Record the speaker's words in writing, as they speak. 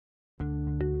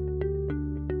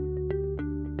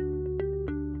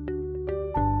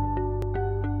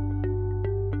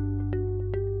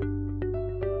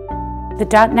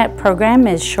The .NET program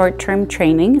is short-term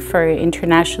training for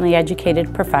internationally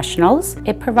educated professionals.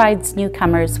 It provides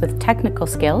newcomers with technical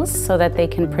skills so that they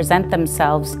can present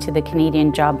themselves to the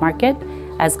Canadian job market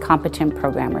as competent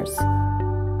programmers.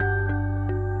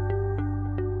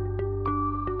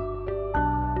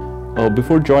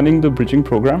 Before joining the bridging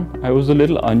program, I was a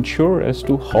little unsure as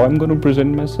to how I'm going to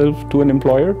present myself to an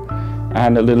employer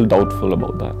and a little doubtful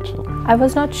about that. I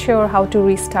was not sure how to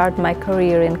restart my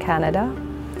career in Canada,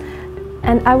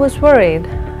 and I was worried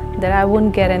that I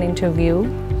wouldn't get an interview,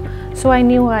 so I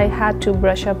knew I had to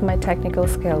brush up my technical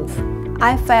skills.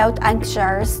 I felt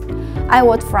anxious. I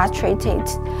was frustrated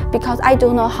because I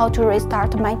don't know how to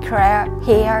restart my career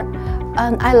here,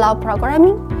 and I love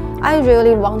programming. I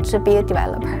really want to be a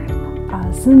developer.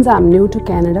 Since I'm new to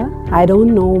Canada, I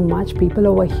don't know much people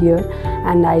over here,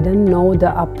 and I didn't know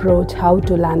the approach how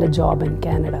to land a job in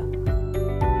Canada.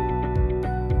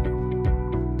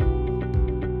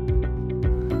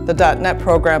 The .NET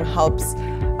program helps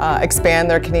expand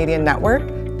their Canadian network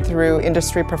through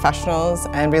industry professionals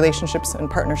and relationships and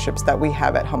partnerships that we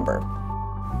have at Humber.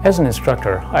 As an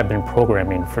instructor, I've been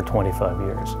programming for 25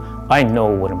 years. I know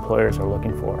what employers are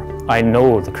looking for. I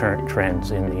know the current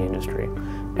trends in the industry.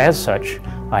 As such,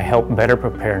 I help better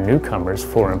prepare newcomers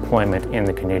for employment in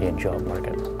the Canadian job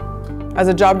market. As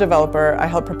a job developer, I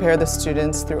help prepare the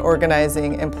students through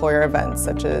organizing employer events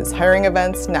such as hiring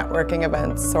events, networking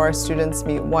events, so our students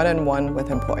meet one-on-one with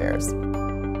employers.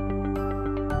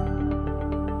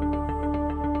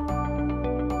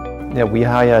 Yeah, we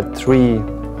hired 3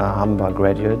 Humber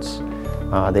graduates.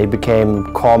 They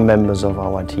became core members of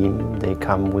our team. They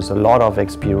come with a lot of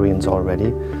experience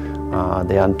already.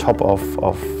 They are on top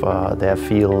of their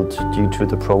field due to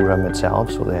the program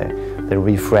itself, so they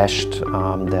refreshed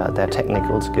their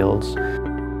technical skills.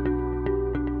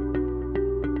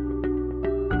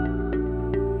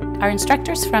 Our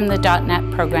instructors from the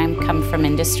 .NET program come from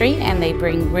industry, and they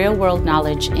bring real-world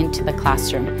knowledge into the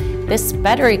classroom. This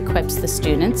better equips the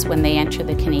students when they enter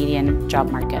the Canadian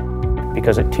job market.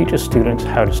 Because it teaches students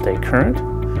how to stay current,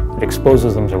 it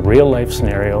exposes them to real-life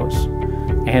scenarios,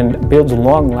 and builds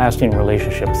long-lasting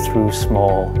relationships through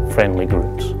small, friendly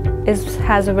groups. It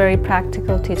has a very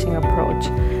practical teaching approach.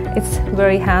 It's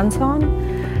very hands-on,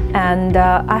 and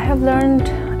I have learned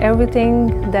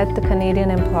everything that the Canadian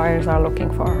employers are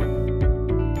looking for.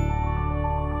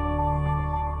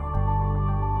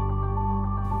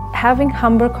 Having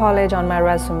Humber College on my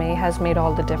resume has made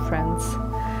all the difference.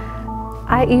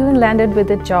 I even landed with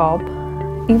a job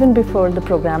even before the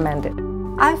program ended.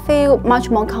 I feel much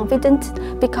more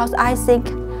confident because I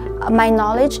think my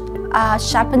knowledge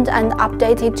sharpened and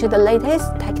updated to the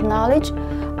latest technology.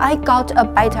 I got a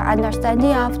better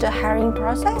understanding of the hiring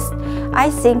process. I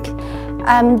think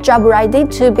I'm job ready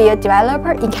to be a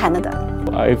developer in Canada.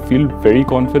 I feel very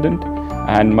confident,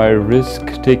 and my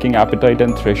risk-taking appetite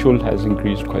and threshold has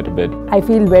increased quite a bit. I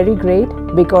feel very great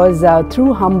because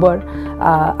through Humber,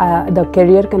 the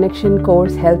Career Connection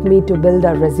course helped me to build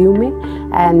a resume,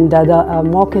 and the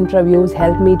mock interviews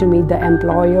helped me to meet the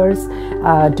employers,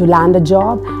 to land a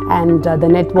job, and the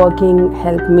networking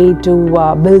helped me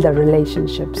to build the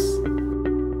relationships.